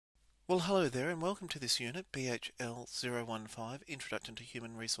Well, hello there and welcome to this unit, BH015, Introduction to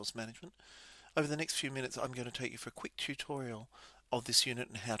Human Resource Management. Over the next few minutes I'm going to take you for a quick tutorial of this unit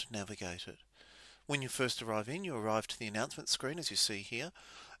and how to navigate it. When you first arrive in, you arrive to the announcement screen as you see here,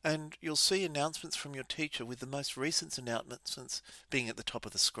 and you'll see announcements from your teacher with the most recent announcements being at the top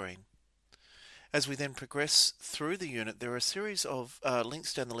of the screen. As we then progress through the unit, there are a series of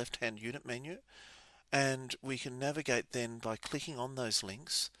links down the left-hand unit menu, and we can navigate then by clicking on those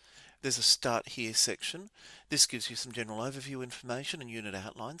links. There's a Start Here section. This gives you some general overview information and unit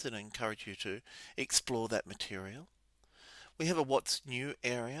outlines, and I encourage you to explore that material. We have a What's New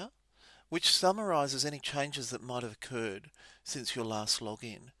area, which summarises any changes that might have occurred since your last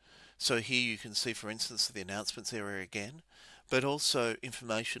login. So here you can see, for instance, the announcements area again, but also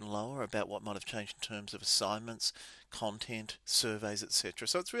information lower about what might have changed in terms of assignments, content, surveys, etc.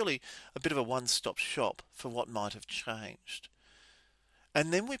 So it's really a bit of a one-stop shop for what might have changed.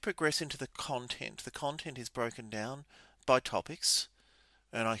 And then we progress into the content. The content is broken down by topics,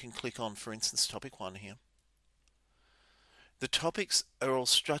 and I can click on, for instance, topic 1 here. The topics are all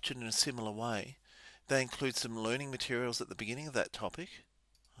structured in a similar way. They include some learning materials at the beginning of that topic,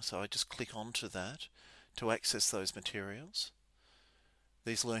 so I just click onto that to access those materials.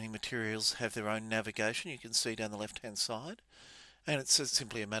 These learning materials have their own navigation, you can see down the left-hand side, and it's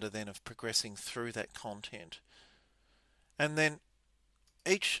simply a matter then of progressing through that content. And then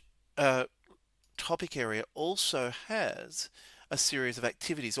each topic area also has a series of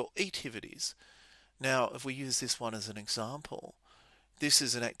activities or activities. Now, if we use this one as an example, this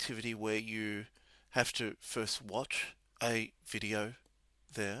is an activity where you have to first watch a video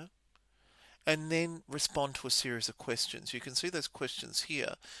there and then respond to a series of questions. You can see those questions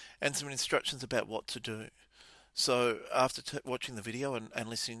here and some instructions about what to do. So after watching the video and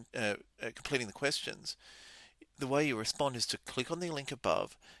listening, completing the questions, the way you respond is to click on the link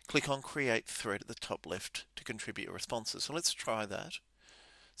above, click on Create Thread at the top left to contribute your responses. So let's try that.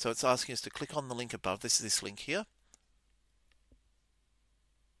 So it's asking us to click on the link above, this is this link here,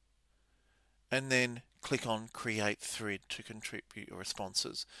 and then click on Create Thread to contribute your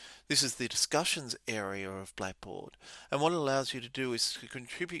responses. This is the discussions area of Blackboard, and what it allows you to do is to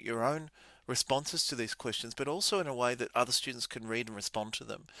contribute your own responses to these questions, but also in a way that other students can read and respond to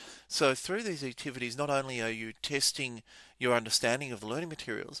them. So through these activities, not only are you testing your understanding of the learning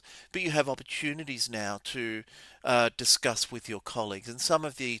materials, but you have opportunities now to discuss with your colleagues, and some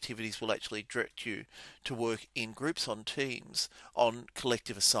of the activities will actually direct you to work in groups on teams on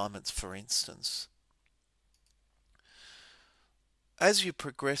collective assignments, for instance. As you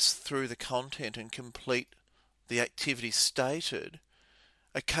progress through the content and complete the activities stated,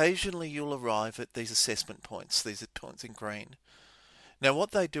 occasionally you'll arrive at these assessment points. These are points in green. Now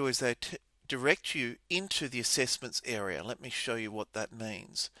what they do is they direct you into the assessments area. Let me show you what that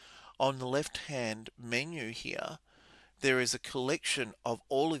means. On the left-hand menu here, there is a collection of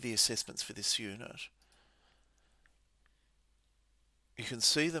all of the assessments for this unit. You can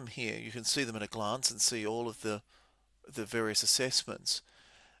see them here. You can see them at a glance and see all of the various assessments.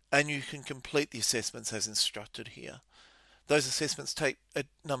 And you can complete the assessments as instructed here. Those assessments take a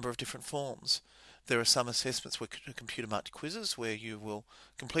number of different forms. There are some assessments which are computer marked quizzes where you will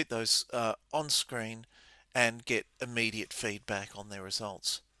complete those on screen and get immediate feedback on their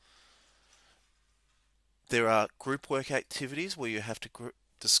results. There are group work activities where you have to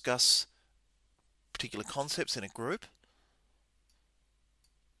discuss particular concepts in a group.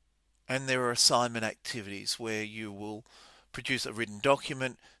 And there are assignment activities where you will produce a written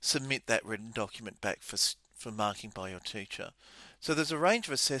document, submit that written document back for marking by your teacher. So there's a range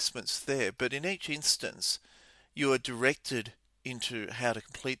of assessments there, but in each instance you are directed into how to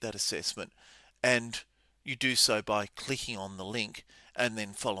complete that assessment, and you do so by clicking on the link and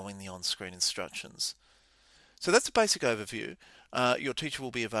then following the on-screen instructions. So that's a basic overview. Your teacher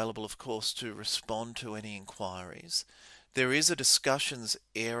will be available, of course, to respond to any inquiries. There is a discussions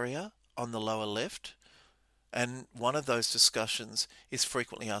area on the lower left, and one of those discussions is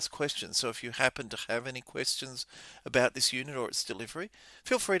frequently asked questions. So if you happen to have any questions about this unit or its delivery,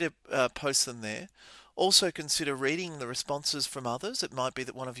 feel free to post them there. Also consider reading the responses from others. It might be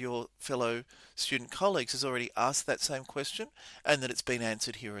that one of your fellow student colleagues has already asked that same question and that it's been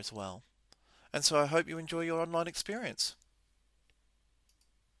answered here as well. And so I hope you enjoy your online experience.